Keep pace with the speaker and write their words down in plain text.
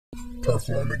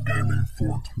Performing Gaming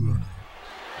 420.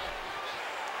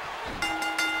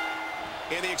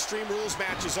 And the Extreme Rules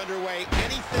match is underway.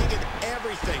 Anything and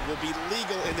everything will be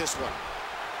legal in this one.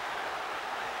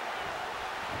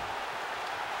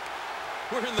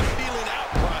 We're in the feeling out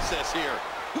process here.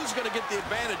 Who's going to get the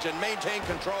advantage and maintain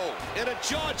control? And a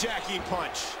jaw-jacking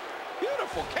punch.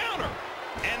 Beautiful counter.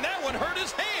 And that one hurt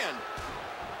his hand.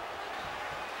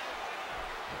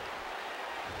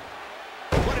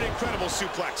 What an incredible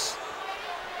suplex.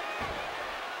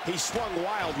 He swung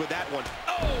wild with that one.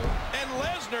 Oh, and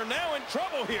Lesnar now in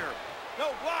trouble here.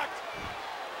 No, blocked.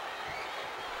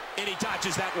 And he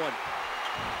dodges that one.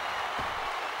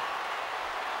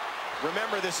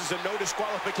 Remember, this is a no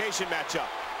disqualification matchup.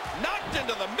 Knocked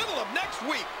into the middle of next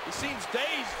week. He seems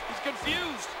dazed. He's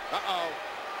confused. Uh-oh.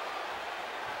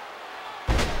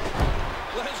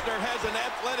 Lesnar has an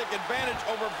athletic advantage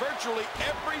over virtually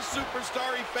every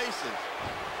superstar he faces.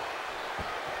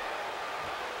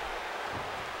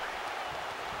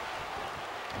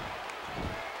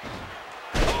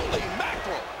 Holy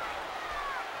mackerel!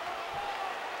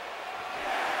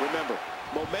 Remember,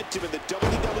 momentum in the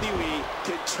WWE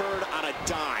can turn on a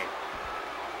dime.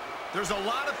 There's a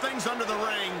lot of things under the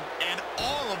ring, and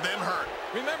all of them hurt.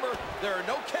 Remember, there are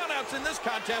no countouts in this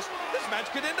contest. This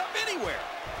match could end up anywhere.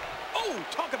 Oh,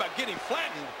 talk about getting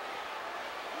flattened.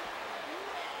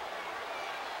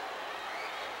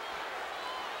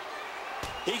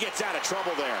 He gets out of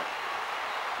trouble there.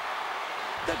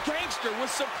 The gangster with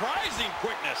surprising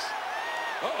quickness.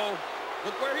 Uh-oh,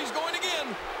 look where he's going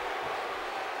again.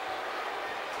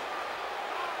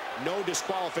 No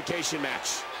disqualification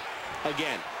match.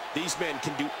 Again, these men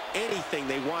can do anything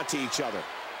they want to each other.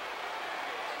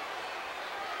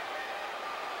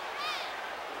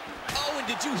 Oh, and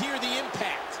did you hear the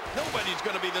impact? Nobody's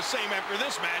going to be the same after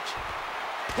this match.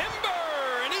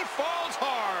 Timber, and he falls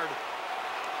hard.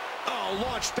 Oh,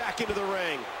 launched back into the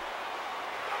ring.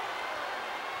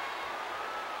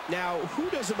 Now, who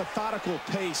does a methodical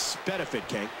pace benefit,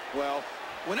 King? Well,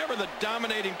 whenever the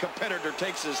dominating competitor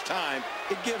takes his time,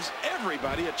 it gives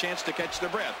everybody a chance to catch their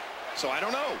breath. So I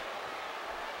don't know.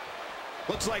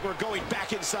 Looks like we're going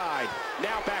back inside.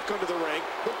 Now back under the ring,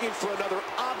 looking for another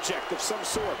object of some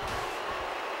sort.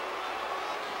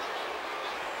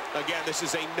 Again, this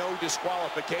is a no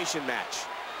disqualification match.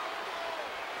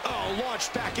 Oh,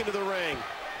 launched back into the ring.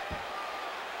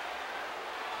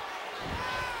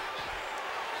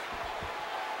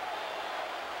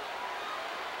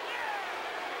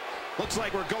 Looks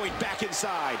like we're going back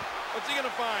inside. What's he gonna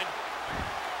find?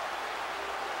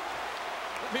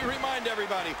 Let me remind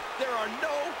everybody, there are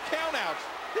no countouts.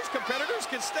 These competitors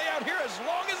can stay out here as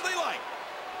long as they like.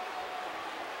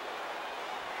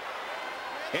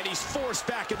 And he's forced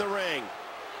back in the ring.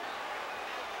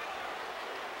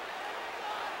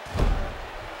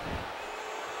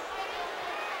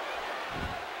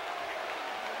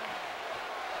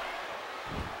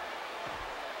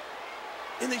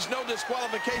 In these no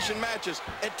disqualification matches,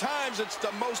 at times it's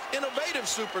the most innovative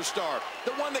superstar,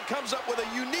 the one that comes up with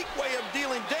a unique way of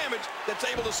dealing damage that's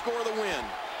able to score the win.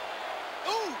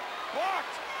 Ooh,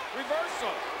 blocked,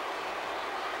 reversal.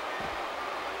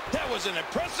 That was an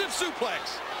impressive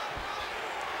suplex.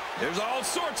 There's all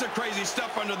sorts of crazy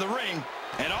stuff under the ring,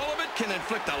 and all of it can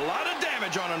inflict a lot of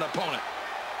damage on an opponent.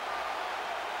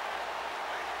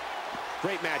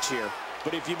 Great match here.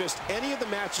 But if you missed any of the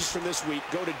matches from this week,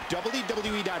 go to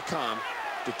WWE.com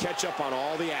to catch up on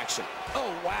all the action.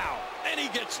 Oh, wow. And he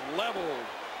gets leveled.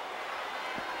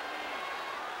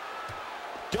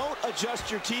 Don't adjust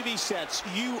your TV sets.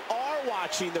 You are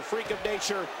watching the freak of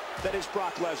nature that is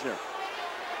Brock Lesnar.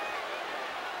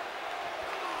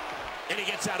 And he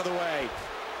gets out of the way.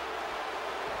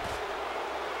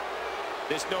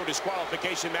 This no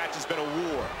disqualification match has been a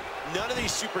war. None of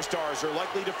these superstars are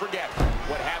likely to forget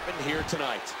what happened here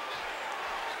tonight.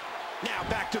 Now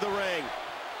back to the ring.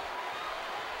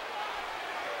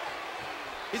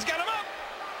 He's got him up.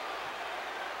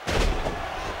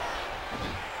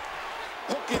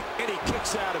 Hooking, and he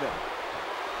kicks out of it.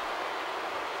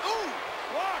 Ooh,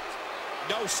 blocked.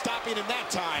 No stopping him that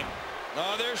time.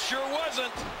 No, there sure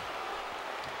wasn't.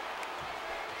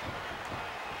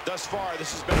 Thus far,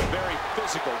 this has been a very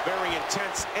physical, very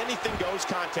intense, anything-goes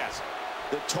contest.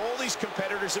 The toll these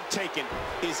competitors have taken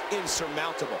is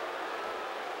insurmountable.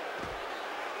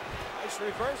 Nice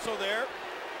reversal there.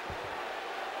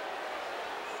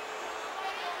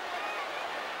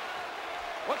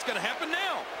 What's going to happen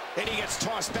now? And he gets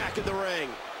tossed back in the ring.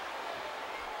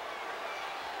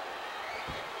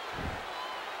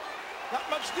 Not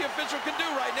much the official can do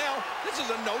right now. This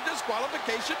is a no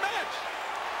disqualification match.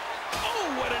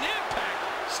 Oh, what an impact.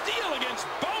 Steel against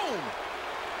bone.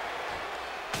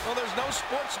 Well, there's no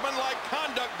sportsmanlike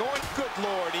conduct going. Good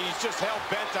Lord, he's just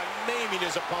hell-bent on maiming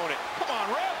his opponent. Come on,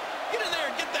 ref. Get in there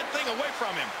and get that thing away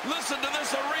from him. Listen to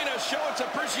this arena show its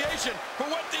appreciation for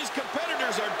what these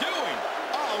competitors are doing.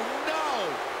 Oh, no.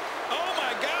 Oh,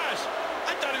 my gosh.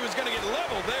 I thought he was going to get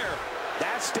leveled there.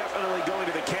 That's definitely going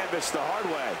to the canvas the hard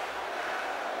way.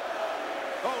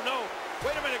 Oh, no.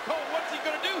 Wait a minute, Cole. What's he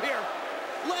going to do here?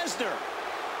 Lesnar.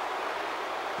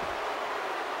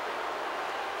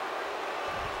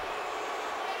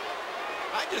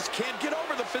 I just can't get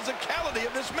over the physicality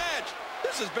of this match.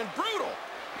 This has been brutal.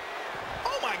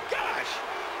 Oh, my gosh.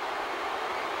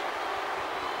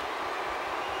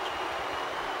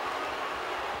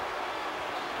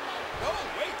 Oh,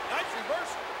 wait. Nice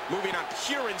reversal. Moving on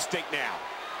pure instinct now.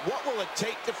 What will it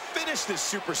take to finish this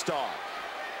superstar?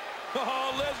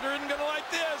 Oh, Lesnar isn't going to like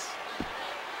this.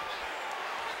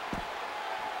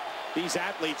 These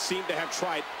athletes seem to have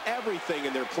tried everything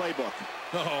in their playbook.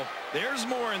 Oh, there's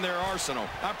more in their arsenal.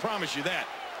 I promise you that.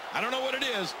 I don't know what it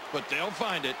is, but they'll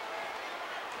find it.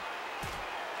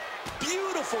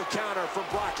 Beautiful counter from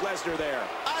Brock Lesnar there.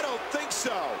 I don't think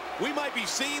so. We might be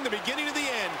seeing the beginning of the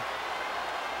end.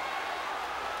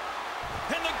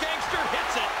 And the gangster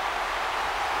hits it.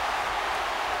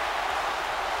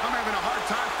 I'm having a hard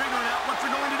time figuring out what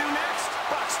they're going to do next.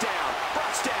 Brock's down.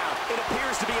 Brock's down. It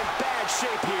appears to be in bad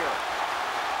shape here.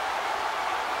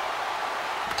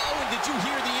 Oh, and did you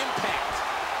hear the impact?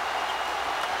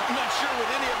 I'm not sure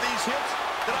with any of these hits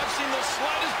that I've seen the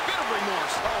slightest bit of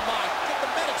remorse. Oh, my. Get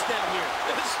the medics down here.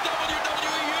 This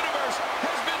WWE Universe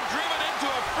has been driven into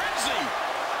a frenzy.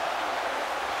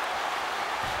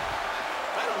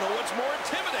 I don't know what's more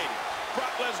intimidating,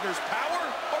 Brock Lesnar's power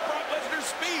or Brock Lesnar's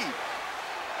speed.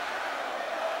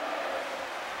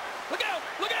 Look out!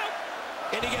 Look out!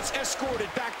 And he gets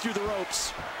escorted back through the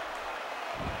ropes.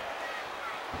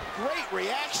 Great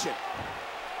reaction.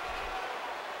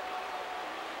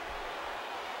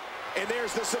 And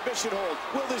there's the submission hold.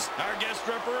 Will this... Our guest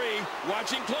referee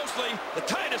watching closely. The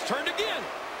tide has turned again.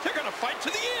 They're going to fight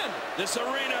to the end. This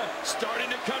arena starting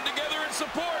to come together in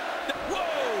support.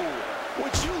 Whoa!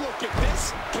 Would you look at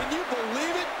this? Can you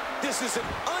believe it? This is an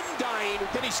undying...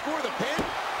 Did he score the pin?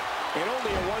 And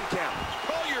only a 1 count.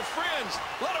 Call your friends.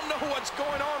 Let them know what's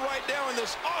going on right now in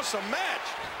this awesome match.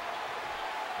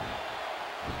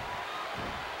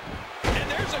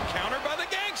 And there's a counter by the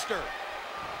gangster.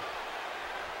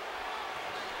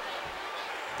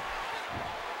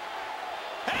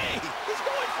 Hey, he's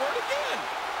going for it again.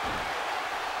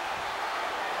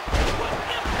 What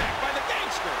impact by the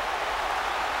gangster.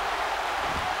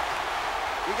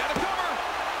 We got a cover.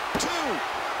 2,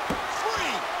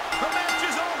 3. The match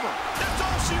is over. That's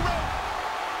all she wrote.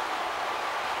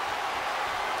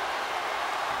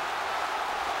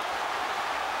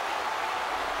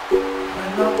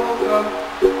 When I woke up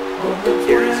on the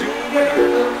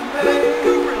 28th of May,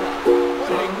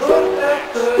 I looked at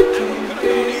the TV,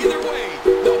 Either way,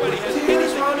 nobody has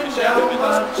tears running down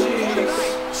my cheeks.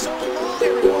 So long,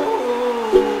 everyone.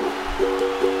 Ooh,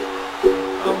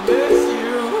 I miss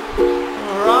you,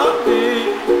 Harambe.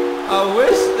 I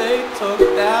wish they took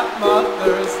that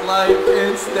mother's life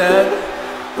instead.